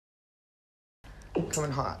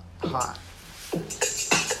Coming hot. Hot.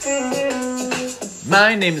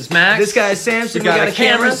 My name is Max. This guy is Samson. We got a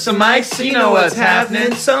camera, some mics, so you know what's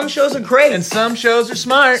happening. Some shows are great. And some shows are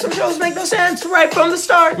smart. Some shows make no sense right from the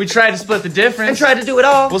start. We try to split the difference. And try to do it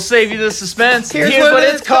all. We'll save you the suspense. Here's what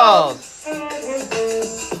it's called.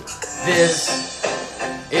 This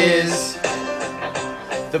is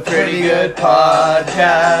the Pretty Good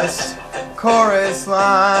Podcast. Chorus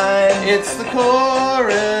line. It's the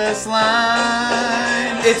chorus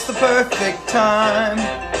line. It's the perfect time.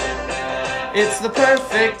 It's the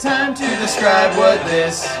perfect time to describe what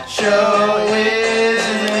this show is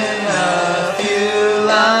in a few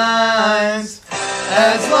lines.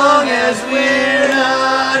 As long as we're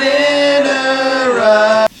not in a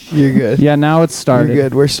rush. You're good. Yeah, now it's started. You're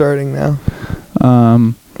good. We're starting now.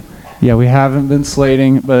 Yeah, we haven't been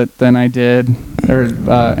slating, but then I did,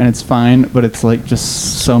 and it's fine, but it's like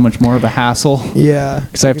just so much more of a hassle. Yeah.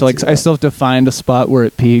 Because I still have to find a spot where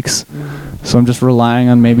it peaks. So I'm just relying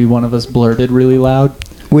on maybe one of us blurted really loud.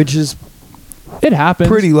 Which is It happens.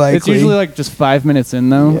 pretty likely. It's usually like just 5 minutes in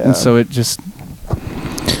though, Yeah. and so it just.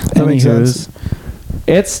 That makes sense.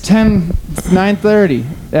 It's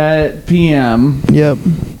 9:30 p.m. Yep.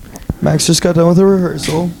 Max just got done with a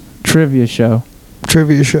rehearsal. Trivia show.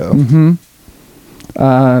 Trivia show. Mm-hmm.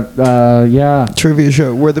 Yeah. Trivia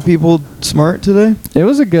show. Were the people smart today? It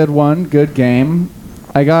was a good one. Good game.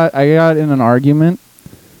 I got in an argument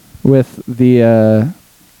with the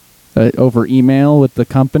over email with the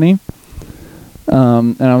company,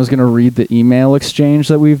 and I was gonna read the email exchange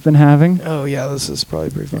that we've been having. Oh yeah, this is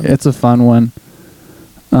probably pretty fun. It's a fun one.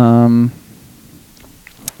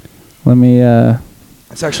 Let me.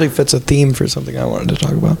 This actually fits a theme for something I wanted to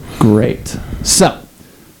talk about. Great. So,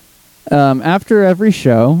 after every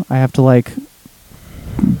show, I have to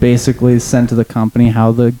basically send to the company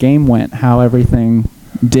how the game went, how everything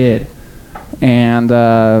did. And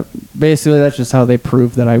basically that's just how they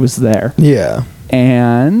prove that I was there. Yeah.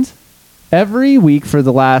 And every week for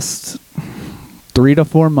the last 3 to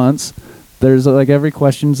 4 months, there's every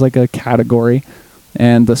question's like a category.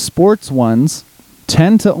 And the sports ones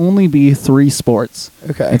tend to only be 3 sports.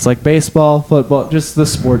 Okay. It's like baseball, football, just the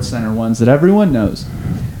sports center ones that everyone knows.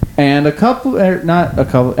 And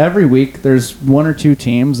every week there's 1 or 2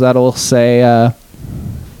 teams that'll say,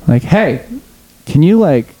 hey, can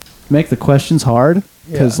you make the questions hard?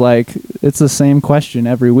 Because it's the same question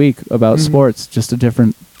every week about sports, just a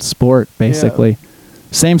different sport, basically. Yeah.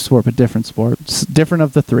 Same sport, but different sport. Different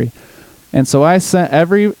of the 3. And so I sent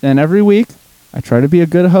every week, I try to be a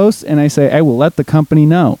good host, and I say, I will let the company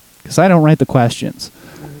know, because I don't write the questions.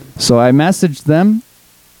 So I messaged them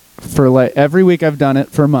for every week. I've done it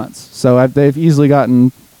for months. So they've easily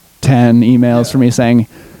gotten 10 emails from me saying,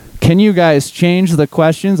 can you guys change the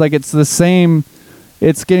questions? It's the same.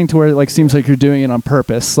 It's getting to where it seems like you're doing it on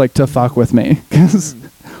purpose, to fuck with me. Because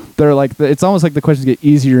they're it's almost like the questions get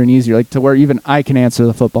easier and easier, to where even I can answer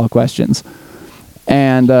the football questions.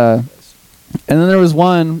 And then there was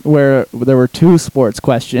one where there were 2 sports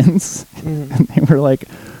questions, and they were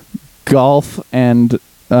golf and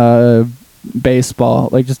baseball,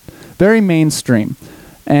 just very mainstream.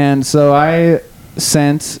 And so I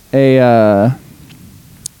sent a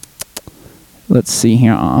let's see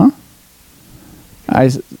here. I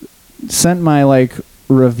sent my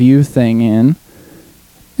review thing in,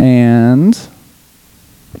 and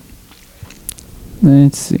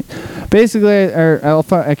let's see. Basically,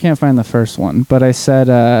 I can't find the first one, but I said,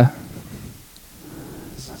 I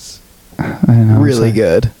know, really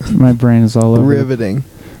good. My brain is all over. Riveting.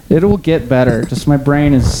 It will get better. Just my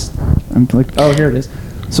brain is. Oh, here it is.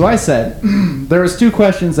 So I said there was 2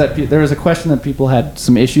 questions there was a question that people had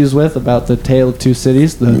some issues with about the Tale of Two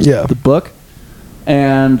Cities, the book,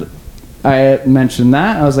 and I mentioned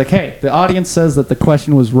that. I was like, hey, the audience says that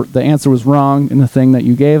the answer was wrong in the thing that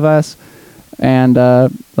you gave us, and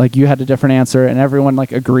you had a different answer, and everyone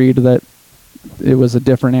agreed that it was a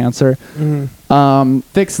different answer.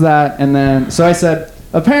 Fix that, and then so I said,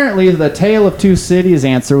 apparently the Tale of Two Cities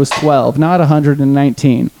answer was 12, not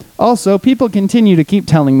 119. Also, people continue to keep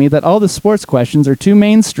telling me that all the sports questions are too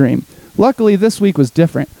mainstream. Luckily, this week was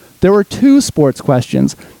different. There were 2 sports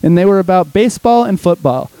questions, and they were about baseball and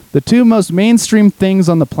football, the 2 most mainstream things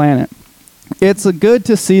on the planet. It's good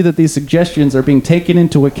to see that these suggestions are being taken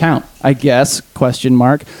into account, I guess, ?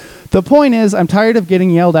 The point is, I'm tired of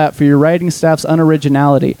getting yelled at for your writing staff's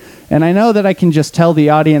unoriginality, and I know that I can just tell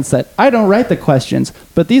the audience that I don't write the questions,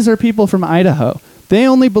 but these are people from Idaho. They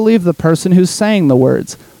only believe the person who's saying the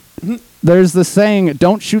words. There's the saying,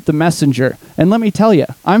 don't shoot the messenger. And let me tell you,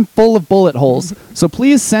 I'm full of bullet holes. So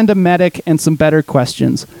please send a medic and some better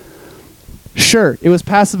questions. Sure, it was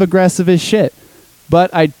passive-aggressive as shit.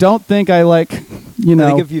 but I don't think I like, you know. I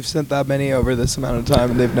think if you've sent that many over this amount of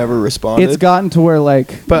time and they've never responded, it's gotten to where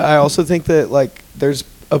like. But I also think that like there's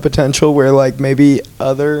a potential where like maybe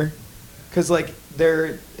because like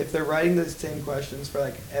if they're writing the same questions for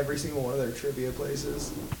like every single one of their trivia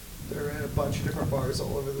places, they're in a bunch of different bars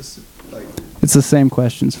all over this like. It's the same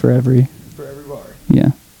questions for every bar.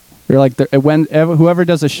 Yeah. They're like whoever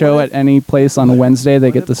does a show at any place on a Wednesday,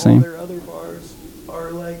 they get the same. All their other bars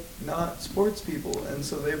are like not sports people, and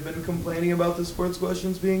so they've been complaining about the sports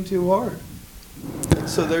questions being too hard. And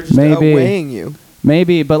so they're just outweighing you.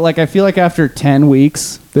 Maybe, but like I feel like after 10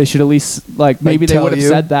 weeks, they should at least like maybe they would have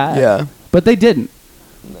said that. Yeah. But they didn't.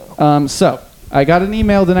 No. So I got an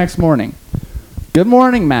email the next morning. Good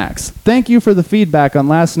morning, Max. Thank you for the feedback on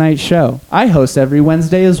last night's show. I host every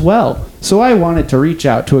Wednesday as well, so I wanted to reach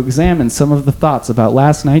out to examine some of the thoughts about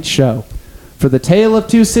last night's show. For the Tale of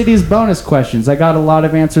Two Cities bonus questions, I got a lot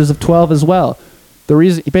of answers of 12 as well. The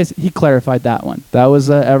reason he clarified that one. That was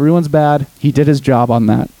everyone's bad. He did his job on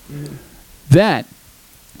that. Then,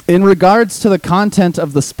 in regards to the content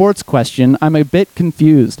of the sports question, I'm a bit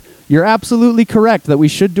confused. You're absolutely correct that we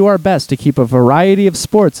should do our best to keep a variety of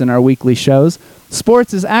sports in our weekly shows.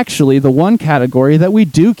 Sports is actually the one category that we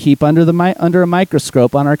do keep under a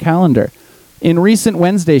microscope on our calendar. In recent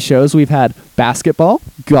Wednesday shows, we've had basketball,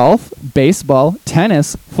 golf, baseball,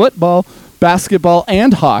 tennis, football, basketball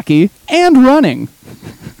and hockey, and running.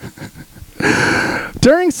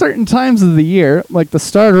 During certain times of the year, like the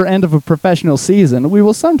start or end of a professional season, we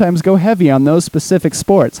will sometimes go heavy on those specific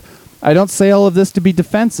sports. I don't say all of this to be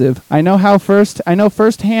defensive. I know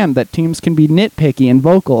firsthand that teams can be nitpicky and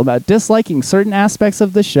vocal about disliking certain aspects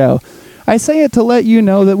of the show. I say it to let you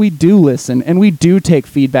know that we do listen and we do take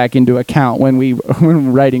feedback into account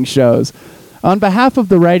when writing shows. On behalf of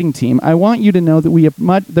the writing team, I want you to know that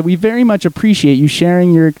we very much appreciate you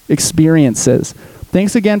sharing your experiences.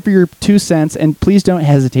 Thanks again for your 2 cents, and please don't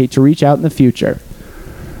hesitate to reach out in the future.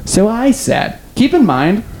 So I said, keep in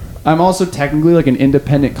mind, I'm also technically like an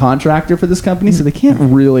independent contractor for this company, so they can't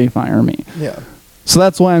really fire me. Yeah. So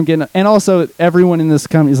that's why I'm getting, and also everyone in this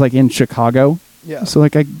company is like in Chicago. Yeah. So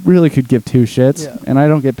like I really could give 2 shits, and I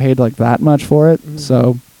don't get paid like that much for it. Mm-hmm.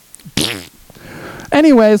 So,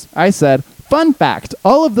 anyways, I said, fun fact,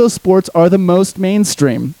 all of those sports are the most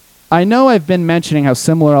mainstream. I know I've been mentioning how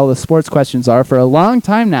similar all the sports questions are for a long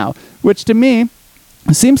time now, which to me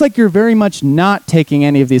seems like you're very much not taking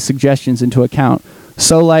any of these suggestions into account.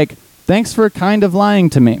 So, like, thanks for kind of lying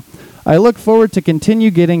to me. I look forward to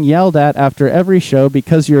continue getting yelled at after every show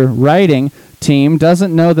because your writing team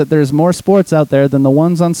doesn't know that there's more sports out there than the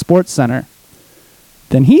ones on SportsCenter.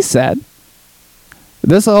 Then he said,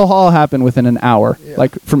 this all happened within an hour,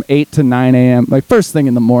 like from 8 to 9 a.m., like first thing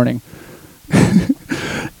in the morning.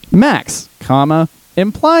 Max,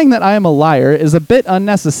 implying that I am a liar is a bit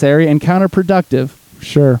unnecessary and counterproductive.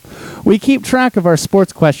 Sure. We keep track of our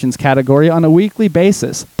sports questions category on a weekly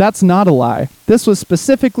basis. That's not a lie. This was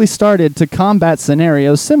specifically started to combat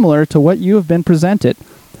scenarios similar to what you have been presented.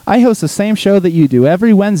 I host the same show that you do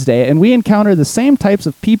every Wednesday, and we encounter the same types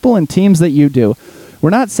of people and teams that you do. We're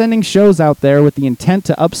not sending shows out there with the intent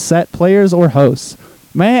to upset players or hosts.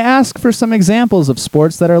 May I ask for some examples of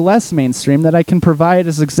sports that are less mainstream that I can provide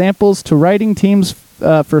as examples to writing teams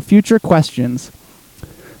for future questions?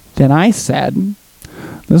 Then I said,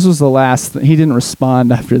 this was the last, he didn't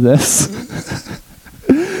respond after this.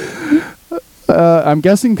 I'm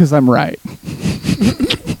guessing because I'm right.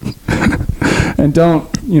 And don't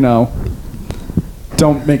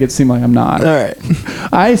make it seem like I'm not. All right.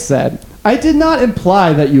 I said, I did not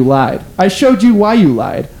imply that you lied. I showed you why you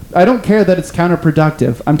lied. I don't care that it's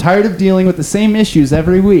counterproductive. I'm tired of dealing with the same issues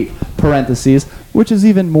every week, parentheses, which is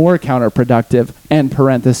even more counterproductive, end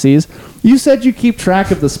parentheses. You said you keep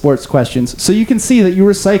track of the sports questions, so you can see that you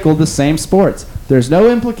recycle the same sports. There's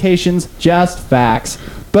no implications, just facts.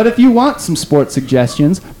 But if you want some sports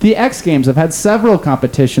suggestions, the X Games have had several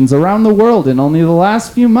competitions around the world in only the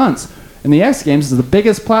last few months, and the X Games is the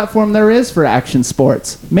biggest platform there is for action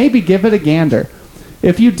sports. Maybe give it a gander.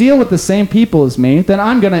 If you deal with the same people as me, then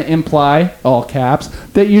I'm going to imply, all caps,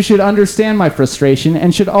 that you should understand my frustration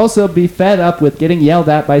and should also be fed up with getting yelled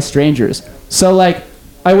at by strangers. So, like,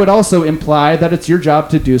 I would also imply that it's your job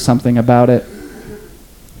to do something about it.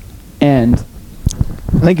 End.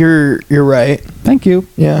 I think you're right. Thank you.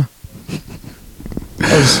 Yeah.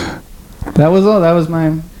 That was all. That was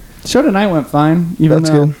my show tonight. Went fine. Even That's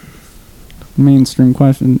though good. Mainstream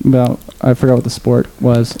question about, I forgot what the sport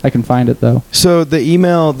was. I can find it though. So the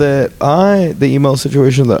email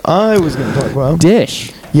situation that I was going to talk about.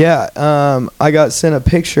 Dish. Yeah. I got sent a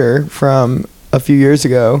picture from a few years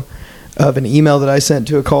ago of an email that I sent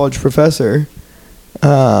to a college professor,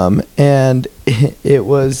 And it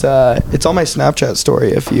was it's on my Snapchat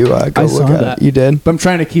story if you go I look saw at that. it. You did? But I'm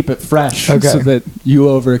trying to keep it fresh Okay. so that you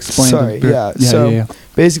over-explain. Sorry, yeah.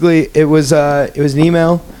 Basically, it was an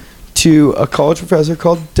email to a college professor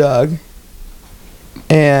called Doug,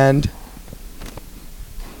 and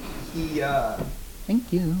he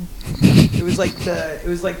Thank you. it was like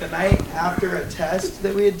the night after a test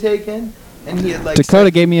that we had taken, and he had like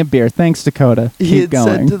Dakota gave me a beer. Thanks, Dakota. he Keep had going.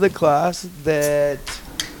 said to the class that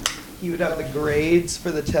he would have the grades for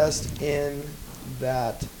the test in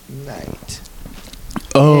that night.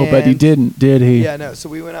 Oh, but he And- didn't, did he? Yeah, no. So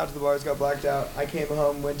we went out to the bars, got blacked out. I came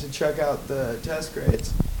home, went to check out the test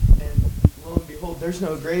grades, and lo and behold, there's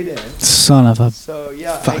no grade in. Son of a... So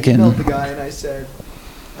yeah, Fucking- I emailed the guy and I said,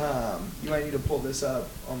 you might need to pull this up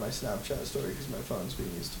on my Snapchat story because my phone's being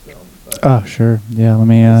used to film. But Oh, sure. Yeah, let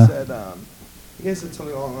me... I said, I guess said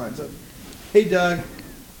something along the lines of, "Hey Doug,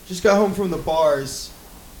 just got home from the bars.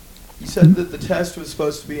 You said that the test was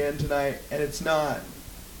supposed to be in tonight, and it's not.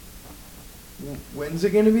 When's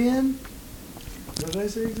it gonna be in?" What did I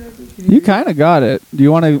say exactly? Can You read? kind of got it. Do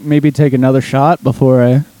you want to maybe take another shot before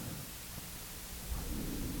I...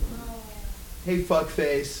 Hey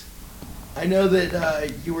fuckface, I know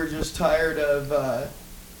that you were just tired of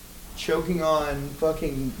choking on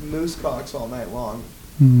fucking moose cocks all night long,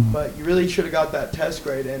 Hmm. but you really should have got that test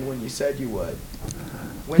grade in when you said you would.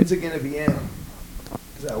 When's it gonna be in?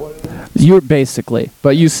 Is that what it is? You were basically,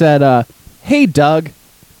 but you said, "Hey Doug,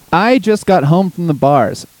 I just got home from the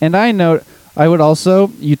bars, and I would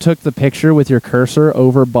also, you took the picture with your cursor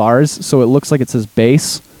over bars, so it looks like it says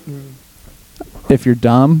base. If you're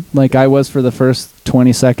dumb, like I was for the first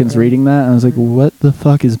 20 seconds reading that, I was like, what the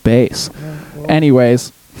fuck is base? Yeah, well,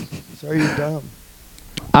 Anyways, sorry you're dumb.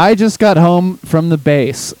 I just got home from the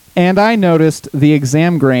base, and I noticed the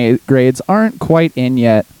exam grades aren't quite in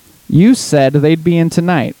yet. You said they'd be in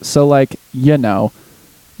tonight, so like, you know,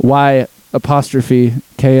 Y apostrophe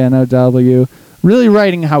KNOW, really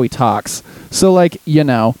writing how he talks. So like, you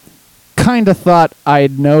know, kinda thought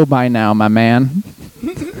I'd know by now, my man.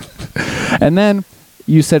 And then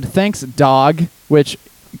you said, "Thanks, dog," which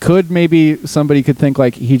could maybe somebody could think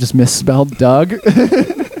like he just misspelled Doug.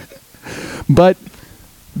 But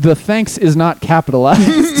the thanks is not capitalized.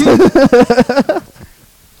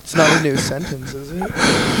 It's not a new sentence, is it?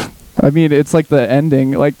 I mean, it's like the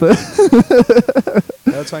ending, like the.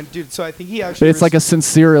 That's fine, dude. So I think he actually. It's like a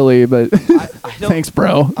sincerely, but I don't, thanks,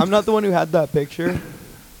 bro. I'm not the one who had that picture.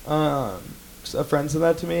 A friend sent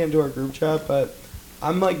that to me into our group chat, but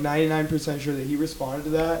I'm like 99% sure that he responded to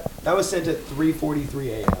that. That was sent at 3:43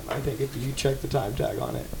 a.m. I think if you check the time tag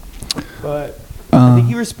on it. But I think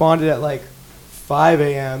he responded at like 5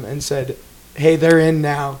 a.m. and said, "Hey, they're in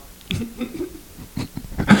now."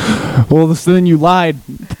 Well, then you lied,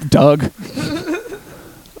 Doug.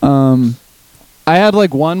 I had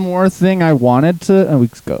like one more thing I wanted to. We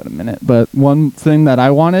could go in a minute, but one thing that I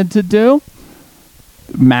wanted to do.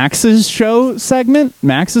 Max's show segment.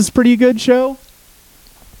 Max's pretty good show.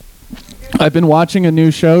 I've been watching a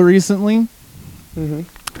new show recently. Mm-hmm.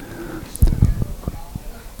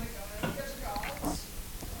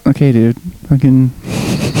 Okay, dude. Fucking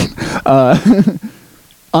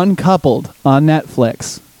Uncoupled on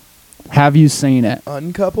Netflix. Have you seen it?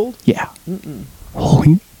 Uncoupled? Yeah. Mm-mm.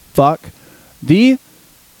 Holy fuck. The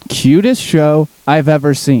cutest show I've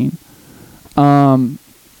ever seen.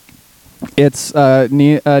 It's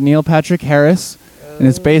Neil Patrick Harris, and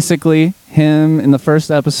it's basically him in the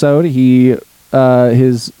first episode. He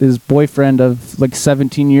his boyfriend of like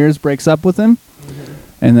 17 years breaks up with him,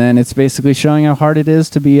 and then it's basically showing how hard it is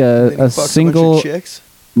to be Then he a fucks bunch of single. chicks?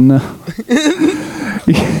 No.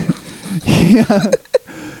 Yeah.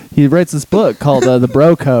 He writes this book called The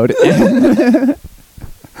Bro Code.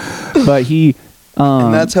 But he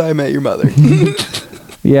And that's how I met your mother.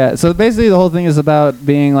 yeah, so basically the whole thing is about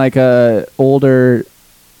being like a older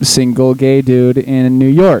single gay dude in New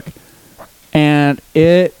York. And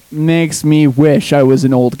it makes me wish I was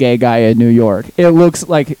an old gay guy in New York. It looks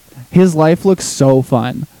like his life looks so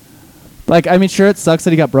fun. Like, I mean, sure, it sucks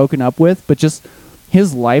that he got broken up with, but just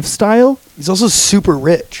his lifestyle. He's also super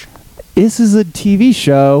rich. This is a TV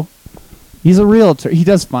show. He's a realtor. He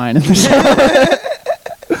does fine in the show.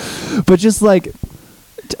 But just like,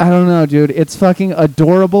 I don't know, dude. It's fucking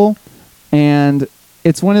adorable. And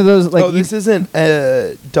it's one of those, like... This isn't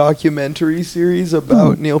a documentary series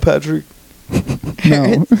about Neil Patrick.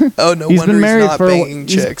 No. Oh, no He's wonder been married he's not for banging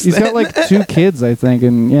chicks. He's got like 2 kids, I think,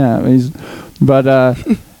 and yeah, but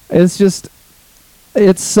it's just,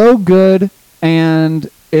 it's so good and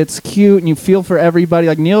it's cute and you feel for everybody.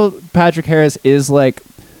 Like Neil Patrick Harris is like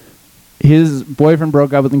his boyfriend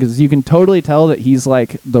broke up with him because you can totally tell that he's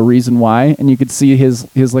like the reason why, and you could see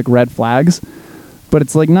his like red flags, but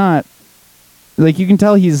it's like not like you can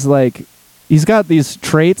tell he's like he's got these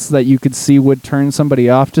traits that you could see would turn somebody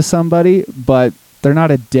off to somebody, but they're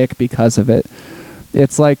not a dick because of it.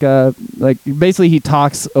 It's like basically he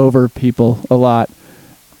talks over people a lot,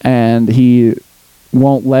 and he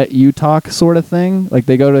won't let you talk, sort of thing. Like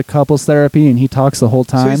they go to couples therapy and he talks the whole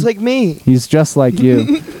time. So he's like me. He's just like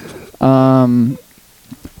you.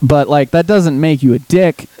 But like that doesn't make you a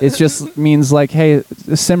dick. It just means like, hey,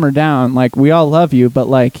 simmer down. Like we all love you, but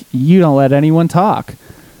like you don't let anyone talk.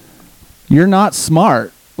 You're not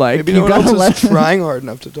smart. Like maybe you no one gotta else is trying hard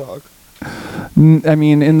enough to talk. I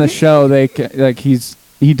mean, in the show,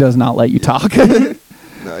 he does not let you talk.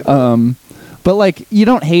 No, but like you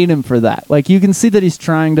don't hate him for that. Like you can see that he's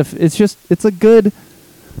trying to. It's a good.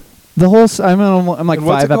 The whole. I'm like And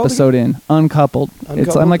what's it 5 called episode in, Uncoupled.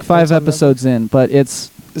 I'm like 5 It's on episodes in, but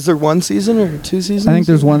it's. Is there 1 season or 2 seasons? I think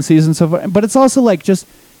there's 1 season so far, but it's also like just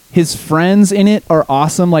his friends in it are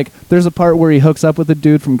awesome. Like there's a part where he hooks up with a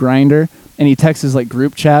dude from Grindr. And he texts his like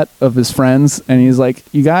group chat of his friends, and he's like,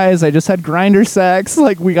 "You guys, I just had Grindr sex.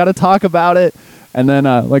 Like, we got to talk about it." And then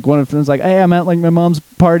like one of his friends like, "Hey, I'm at like my mom's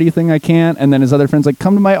party thing. I can't." And then his other friends like,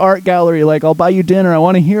 "Come to my art gallery. Like, I'll buy you dinner. I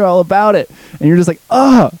want to hear all about it." And you're just like,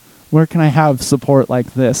 where can I have support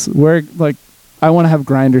like this? Where like I want to have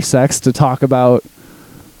Grindr sex to talk about.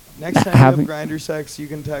 Next time having- you have Grindr sex, you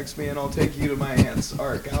can text me and I'll take you to my aunt's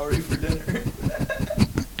art gallery for dinner.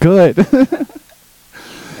 Good.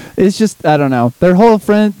 It's just, I don't know. Their whole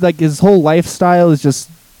his whole lifestyle is just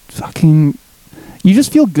fucking. You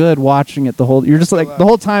just feel good watching it. You're just like the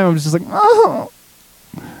whole time. I'm just like, oh,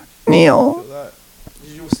 Neil. Feel that.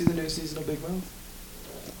 Did you see the new season of Big Mouth?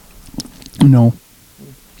 No.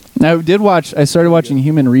 I started watching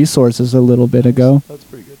Human Resources a little bit ago. That's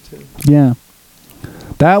pretty good too. Yeah.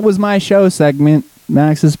 That was my show segment.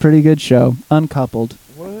 Max's pretty good show. Uncoupled.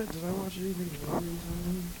 What? Did I watch anything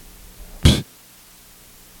recently?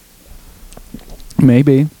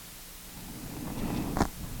 Maybe.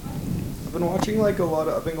 I've been watching like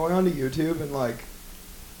I've been going onto YouTube and like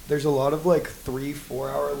there's a lot of like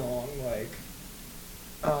 3-4 hour long like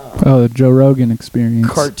The Joe Rogan Experience.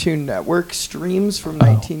 Cartoon Network streams from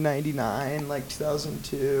 1999, like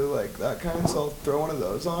 2002, like that kind of. So I'll throw one of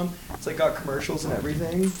those on. It's like got commercials and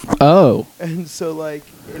everything. Oh. And so like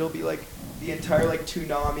it'll be like the entire like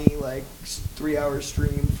Toonami like 3-hour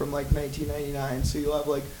stream from like 1999. So you'll have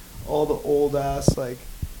like all the old ass like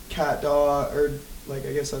Cat Dog or like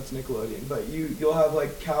I guess that's Nickelodeon, but you'll have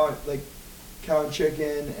like Cow and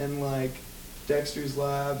Chicken and like Dexter's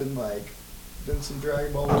Lab and like then some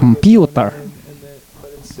Dragon Ball. Computer.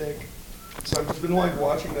 But it's sick. So I've just been like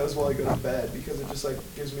watching those while I go to bed because it just like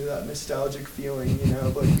gives me that nostalgic feeling, you know,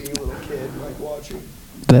 of like being a little kid and like watching.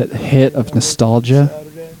 That hit of nostalgia.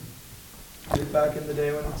 Saturday. Like back in the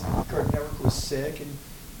day when Cartoon Network was sick and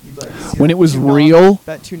you'd like see When that it was Toonami- real?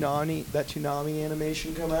 That Toonami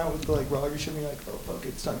animation come out with like Roger Show me like, oh fuck,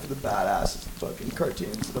 it's time for the badass fucking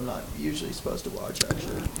cartoons that I'm not usually supposed to watch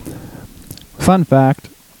actually. Fun fact,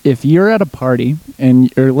 if you're at a party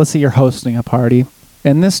or let's say you're hosting a party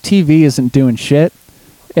and this TV isn't doing shit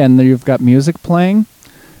and you've got music playing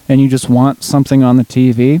and you just want something on the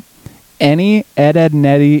TV, any Ed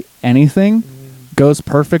Netty anything goes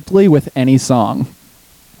perfectly with any song.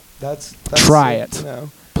 That's Try sick, it. you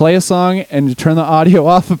know. Play a song and you turn the audio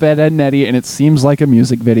off of Ed Netty and it seems like a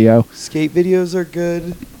music video. Skate videos are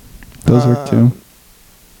good. Those are too.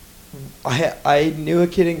 I knew a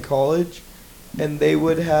kid in college, and they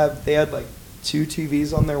had like 2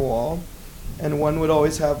 TVs on their wall, and one would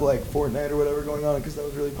always have like Fortnite or whatever going on because that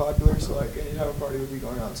was really popular. So like anytime a party would be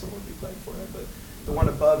going on, someone would be playing Fortnite. But the one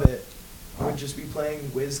above it would just be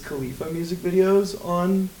playing Wiz Khalifa music videos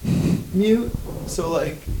on mute. So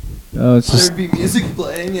like Oh, it's just. there'd be music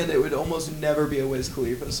playing, and it would almost never be a Wiz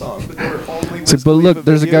Khalifa song, but there were only Wiz It's like, but look, Khalifa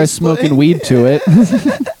there's a guy videos smoking playing. weed to it.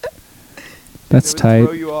 That's It would tight.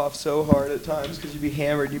 throw you off so hard at times because you'd be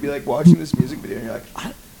hammered. You'd be like watching this music video and you're like,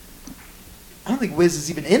 I don't think Wiz is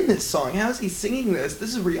even in this song. How is he singing this?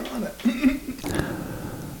 This is Rihanna.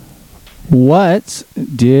 What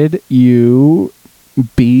did you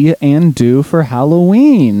be and do for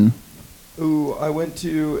Halloween? Ooh, I went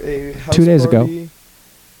to a house 2 days ago. party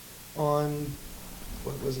on,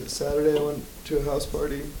 what was it, Saturday I went to a house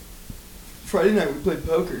party. Friday night we played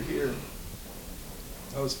poker here.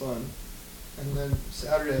 That was fun. And then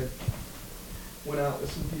Saturday, went out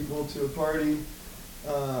with some people to a party.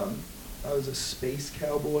 I was a space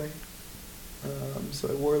cowboy. So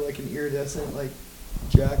I wore like an iridescent like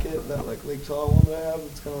jacket, that like Lake Tahoe one that I have.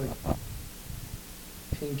 It's kind of like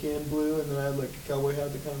pink and blue, and then I had like a cowboy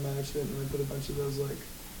hat that kind of matched it, and I put a bunch of those like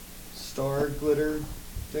star glitter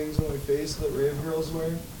things on my face that rave girls wear.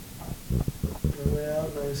 And I went out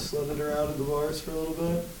and I sledded around at the bars for a little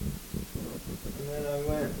bit, and then I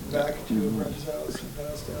went back to a friend's house and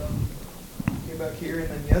passed out. Came back here, and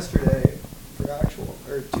then yesterday,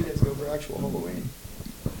 for 2 days ago for actual Halloween,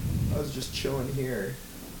 I was just chilling here.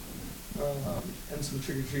 And some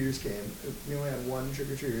trick-or-treaters came. We only had one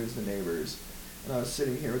trick-or-treater, it was the neighbors. And I was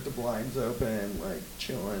sitting here with the blinds open, like,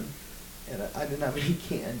 chilling. And I didn't have any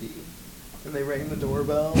candy. And they rang the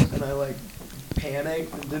doorbell, and I, like,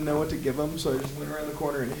 panicked and didn't know what to give them, so I just went around the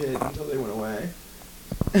corner and hid until they went away.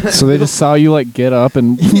 So they just saw you, like, get up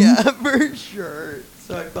and... Yeah, for sure.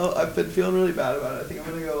 So I've been feeling really bad about it. I think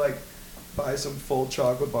I'm gonna go, like, buy some full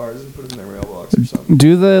chocolate bars and put them in their mailbox or something.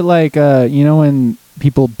 Do the, like, you know when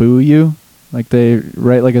people boo you? Like, they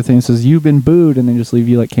write, like, a thing that says, you've been booed, and they just leave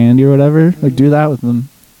you, like, candy or whatever? Like, do that with them.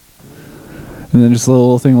 And then just a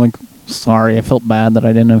little thing like, sorry, I felt bad that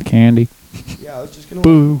I didn't have candy. Yeah, I was just gonna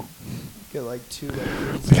boo. Get, like, 2,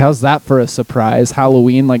 like, how's that for a surprise?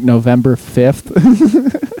 Halloween, like, November 5th?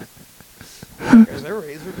 Are there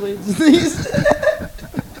razor blades in these?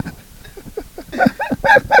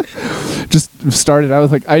 Just started out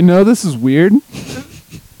with, like, I know this is weird.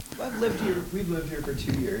 We've lived here for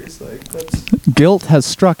 2 years. Like, that's guilt has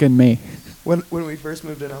struck in me. When we first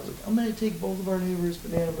moved in, I was like, I'm gonna take both of our neighbors'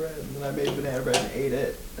 banana bread, and then I made banana bread and ate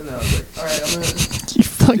it, and then I was like, all right, I'm gonna you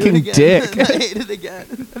fucking do it again. dick. And I ate it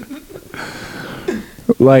again.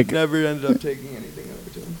 Like, never ended up taking anything over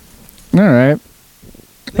to him. All right.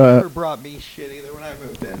 They never brought me shit either when I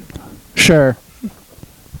moved in. Sure.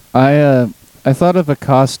 I thought of a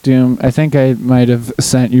costume. I think I might have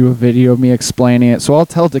sent you a video of me explaining it. So I'll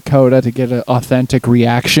tell Dakota to get an authentic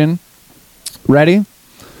reaction. Ready?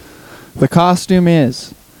 The costume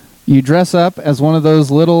is you dress up as one of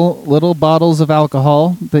those little bottles of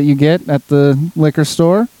alcohol that you get at the liquor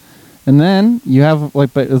store, and then you have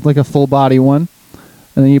like a full body one,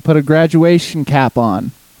 and then you put a graduation cap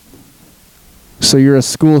on. So you're a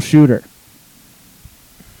school shooter.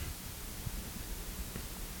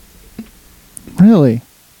 Really?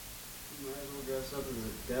 You might as well dress up as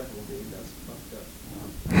a devil, dude. That's fucked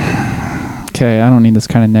up. Okay, I don't need this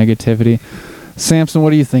kind of negativity. Samson, what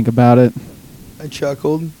do you think about it? I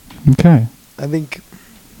chuckled. Okay. I think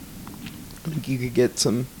you could get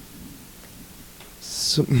some.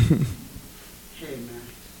 Hey man.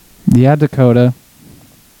 Yeah, Dakota.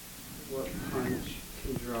 What punch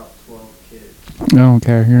can drop 12 kids? I don't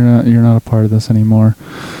care. You're not a part of this anymore.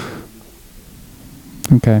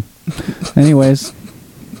 Okay. Anyways.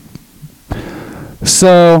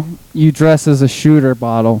 So you dress as a shooter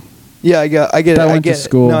bottle. Yeah, I get it. I went to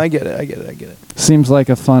school. No, I get it. Seems like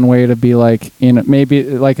a fun way to be like in maybe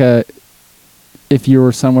like if you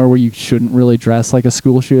were somewhere where you shouldn't really dress like a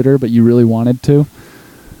school shooter, but you really wanted to.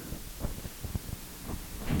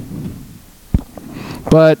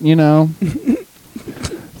 But, you know,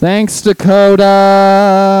 thanks,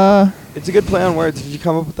 Dakota. It's a good play on words. Did you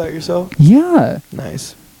come up with that yourself? Yeah.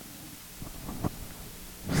 Nice.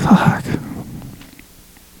 Fuck.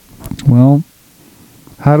 Well,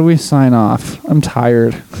 how do we sign off? I'm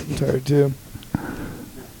tired. I'm tired too.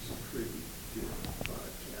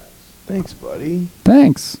 Thanks, buddy.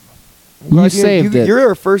 Thanks. You saved it. You're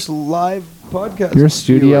our first live podcast. You're a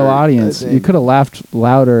studio audience. You could have laughed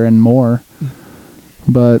louder and more.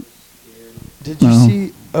 But did you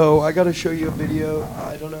see? Oh, I gotta show you a video.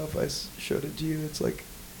 I don't know if I showed it to you. It's like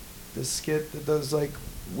the skit that those like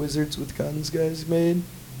Wizards with Guns guys made,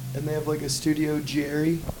 and they have like a Studio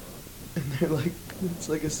Jerry, and they're like it's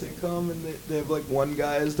like a sitcom, and they have like one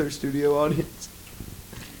guy as their studio audience.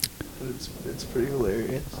 And it's pretty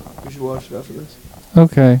hilarious. We should watch it after this.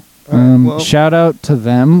 Okay. Well, shout out to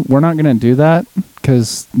them. We're not gonna do that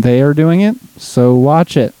because they are doing it. So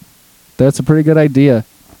watch it. That's a pretty good idea.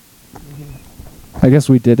 I guess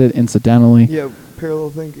we did it incidentally. Yeah,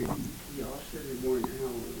 parallel thinking.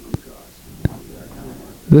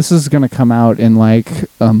 This is going to come out in like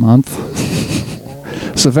a month.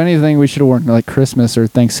 So if anything, we should have worn like Christmas or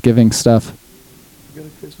Thanksgiving stuff. We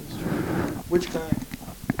got a Christmas tree. Which kind?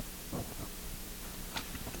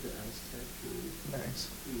 Nice.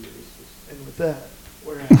 And with that,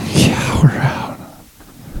 we're out. Yeah, we're out.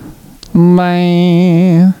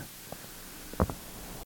 Bye.